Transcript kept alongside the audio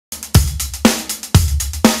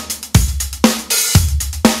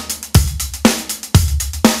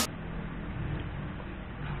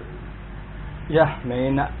Yeah, may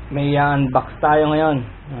unbox tayo ngayon,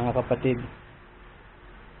 mga kapatid.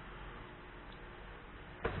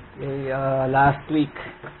 Okay, last week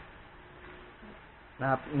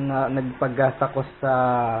nagpagas ako sa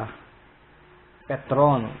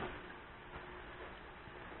PETRON,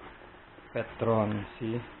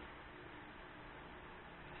 see.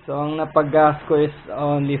 So ang napagas ko is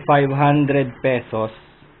only 500 pesos.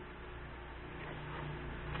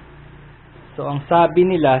 So ang sabi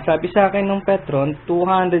sa akin ng PETRON,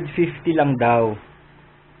 250 lang daw.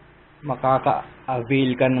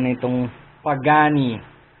 Makaka-avail ka na nitong Pagani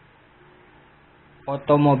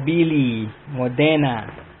Automobili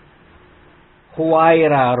Modena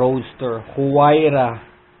Huayra Roadster. Huayra.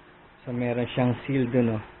 So meron siyang seal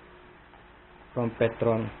dun, from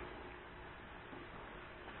PETRON.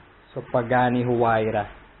 So Pagani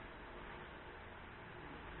Huayra.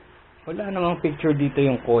 Wala namang picture dito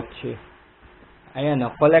yung kotse. Ayan,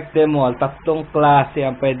 collect them all. Tatlong klase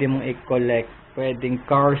ang pwede mong i-collect. Pwedeng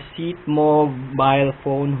car seat mo, mobile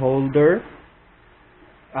phone holder,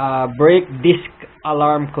 brake disc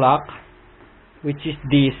alarm clock, which is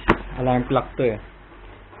this alarm clock to,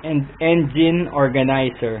 and engine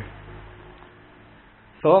organizer.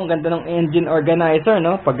 So ang ganda ng engine organizer,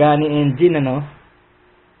 Pagani engine,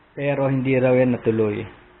 pero hindi raw yan natuloy,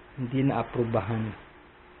 hindi na aprubahan.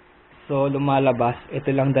 So lumalabas, ito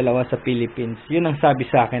lang dalawa sa Philippines. Yun ang sabi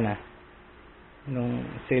sa akin nung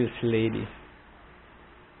sales lady.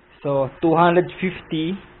 So 250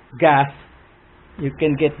 gas, you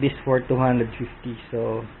can get this for 250.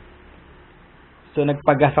 So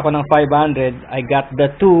nagpagas ako ng 500, I got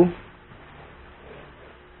the 500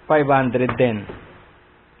 din.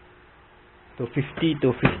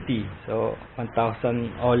 250. So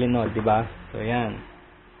 1,000 all in all, diba? So yan.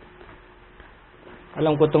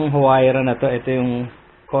 Alam ko tong Huayra na to, ito yung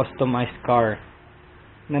customized car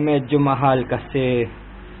na medyo mahal kasi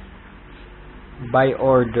by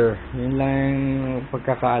order. Yun lang yung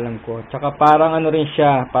pagkakaalam ko. Tsaka parang rin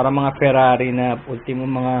siya, parang mga Ferrari na ultimo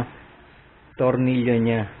mga tornilyo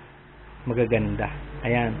niya. Magaganda.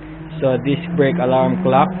 Ayan. So this brake alarm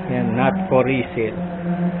clock, yan, not for resale.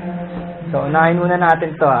 So unahin muna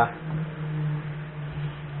natin to,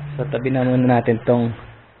 So tabi na muna natin tong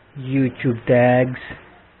YouTube tags.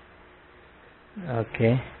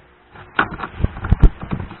 Okay.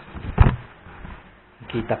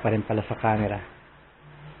 Kita pa rin pala sa camera.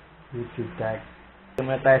 YouTube tags.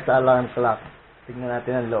 Tingnan tayo sa alarm clock. Tingnan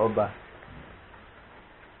natin ang loob,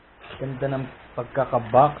 Ganda ng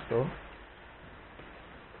pagkaka-box,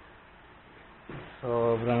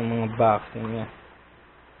 Sobrang mga boxing niya.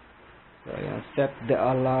 So ayan, set the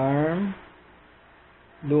alarm.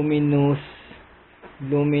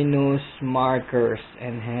 Luminous markers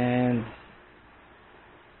and hands.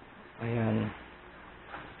 Ayan.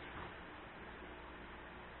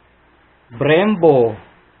 Brembo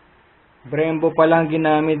palang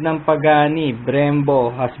ginamit ng Pagani. Brembo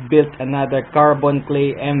has built another carbon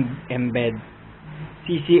clay embed.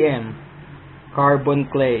 CCM. Carbon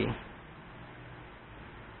clay.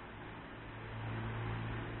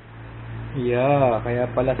 Yeah, kaya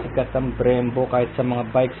pala sikat ang Brembo kahit sa mga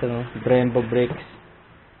bikes, Brembo brakes.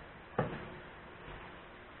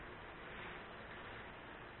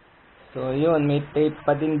 So yun, may tape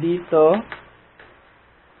pa din dito.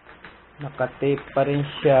 Naka-tape pa rin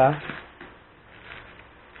siya.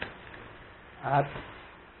 At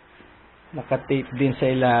naka-tape din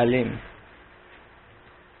sa ilalim.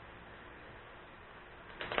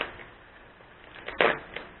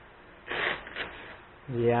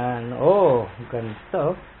 Yan. Oh,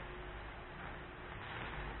 ganito.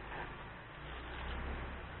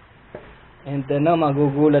 And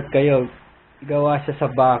magugulat kayo. Gawa siya sa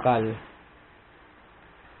bakal.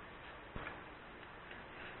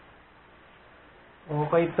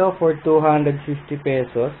 Okay to for 250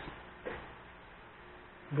 pesos.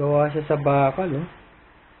 Gawa siya sa bakal,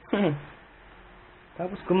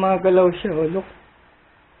 Tapos gumagalaw siya, look.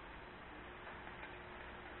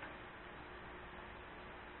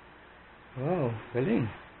 Wow, galing.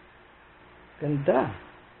 Ganda.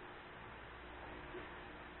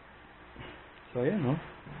 So, ayan,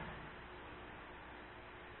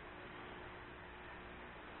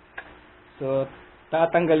 So,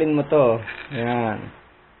 tatanggalin mo to. Ayan.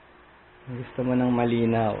 Gusto mo ng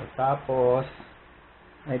malinaw. Tapos,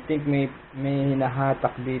 I think may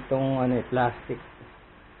hinahatak ditong plastic.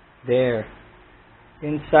 There.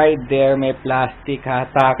 Inside there, may plastic.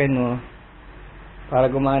 Hatakin mo. Para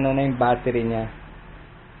gumana na yung battery niya.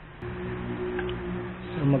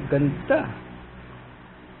 So, maganda.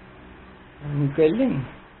 Ang galing.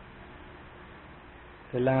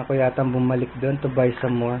 Kailangan ko yata bumalik doon to buy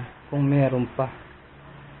some more. Kung meron pa.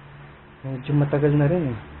 Medyo matagal na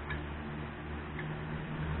rin eh.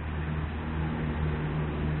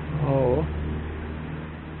 Oo.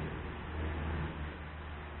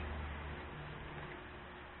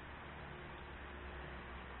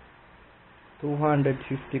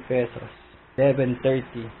 ₱250.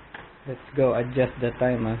 11:30. Let's go. Adjust the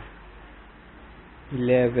time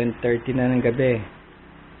 11:30 na ng gabi.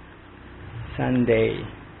 Sunday,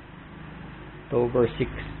 October 6.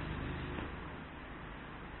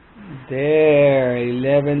 There,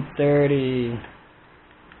 11:30.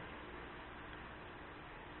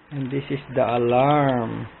 And this is the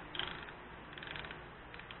alarm.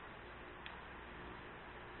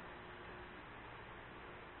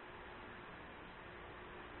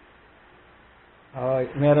 Oh,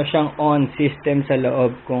 meron siyang on system sa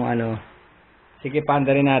loob kung ano. Sige,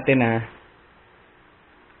 panda rin natin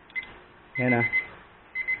Yan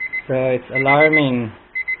So, it's alarming.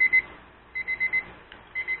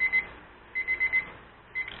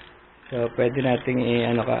 So, pwede nating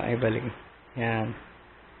ibalik. Yan.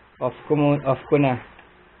 Off ko na.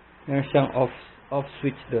 Meron siyang off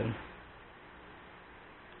switch dun.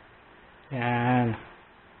 Yan.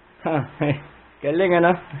 Galing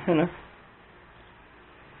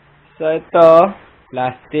So, ito,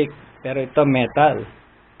 plastic. Pero ito, metal.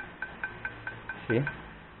 See?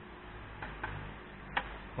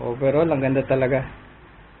 Overall, ang ganda talaga.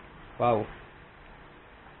 Wow.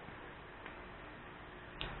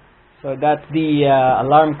 So, that's the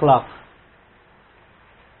alarm clock.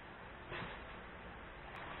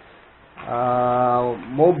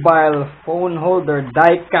 Mobile phone holder,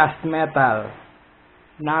 die-cast metal.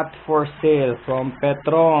 Not for sale from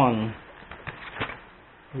PETRON.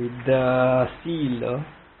 With the seal.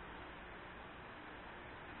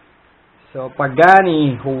 So,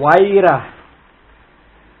 PAGANI HUAYRA.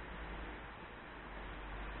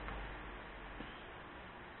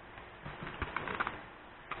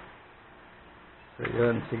 So,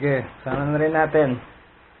 yun. Sige. Sana na rin natin.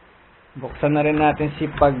 Buksan na rin natin si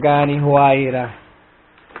PAGANI HUAYRA.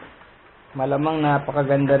 Malamang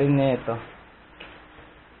napakaganda rin nito.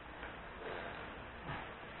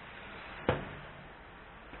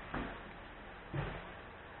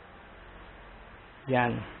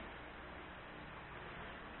 Yan.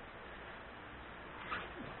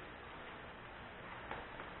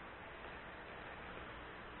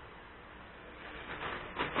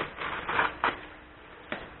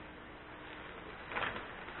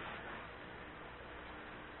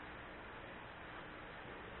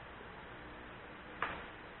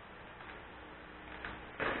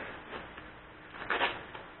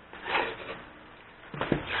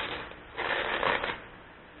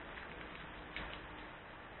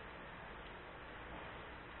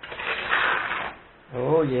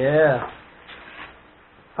 Oh yeah.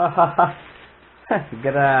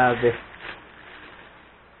 Grabe.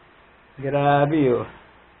 Grabe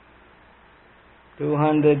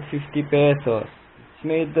 ₱250. It's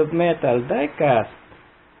made of metal, die cast.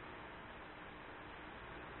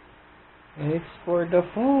 And it's for the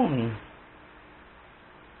phone.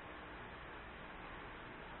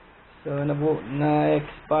 So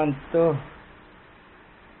na-expand to.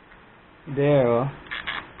 There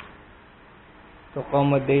to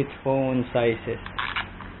accommodate phone sizes.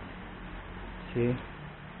 See?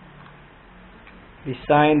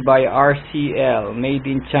 Designed by RCL, made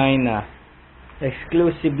in China,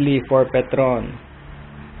 exclusively for PETRON.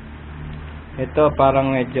 Ito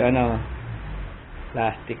parang medyo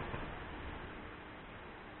plastic.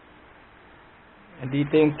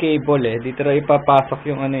 Dito yung cable dito rin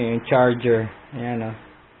ipapasok yung yung charger. Ayan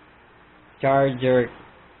charger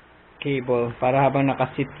cable para habang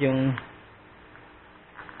nakasit yung.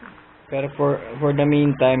 Pero for the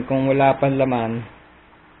meantime, kung wala pang laman,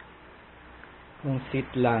 kung seat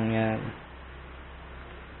lang yan.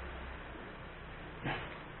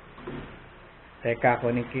 Teka,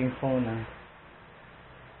 kunin ko yung phone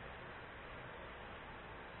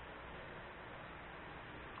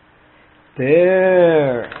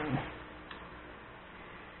There!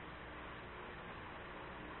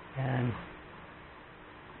 Yan.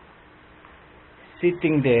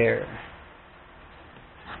 Sitting there.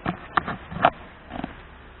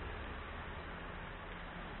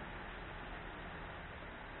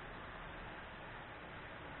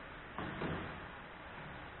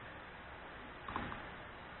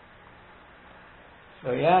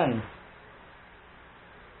 So, yan.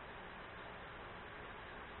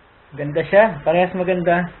 Ganda siya. Parehas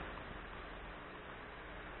maganda.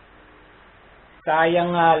 Sayang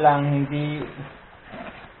nga lang,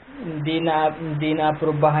 hindi na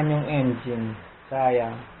aprubahan yung engine.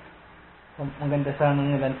 Sayang. Ang ganda sana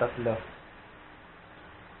nilang tatlo.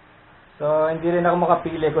 So, hindi rin ako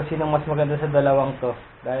makapili kung sinong mas maganda sa dalawang to.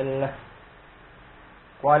 Dahil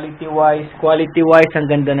quality wise, ang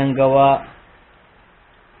ganda ng gawa.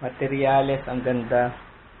 Materials, ang ganda.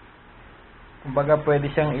 Kumbaga, pwede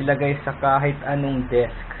siyang ilagay sa kahit anong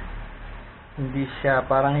desk.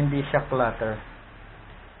 Parang hindi siya clutter.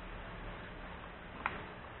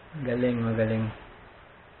 Magaling.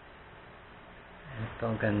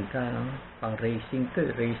 Ito, ang ganda, no? Pang racing to,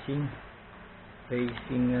 racing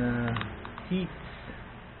seats.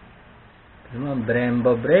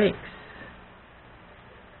 Brembo brakes.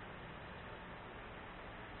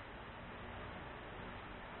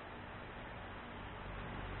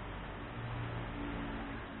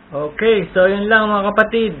 Okay, so yun lang mga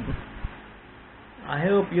kapatid. I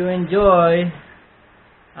hope you enjoy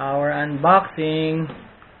our unboxing.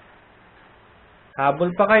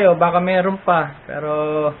 Habol pa kayo, baka meron pa. Pero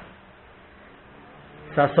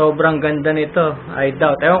sa sobrang ganda nito, I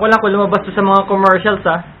doubt. Ewan ko lang kung lumabas to sa mga commercials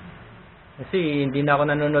kasi hindi na ako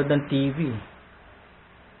nanonood ng TV.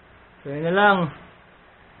 So yun na lang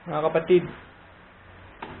mga kapatid.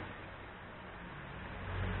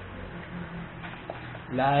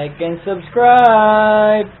 Like and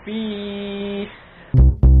subscribe. Peace.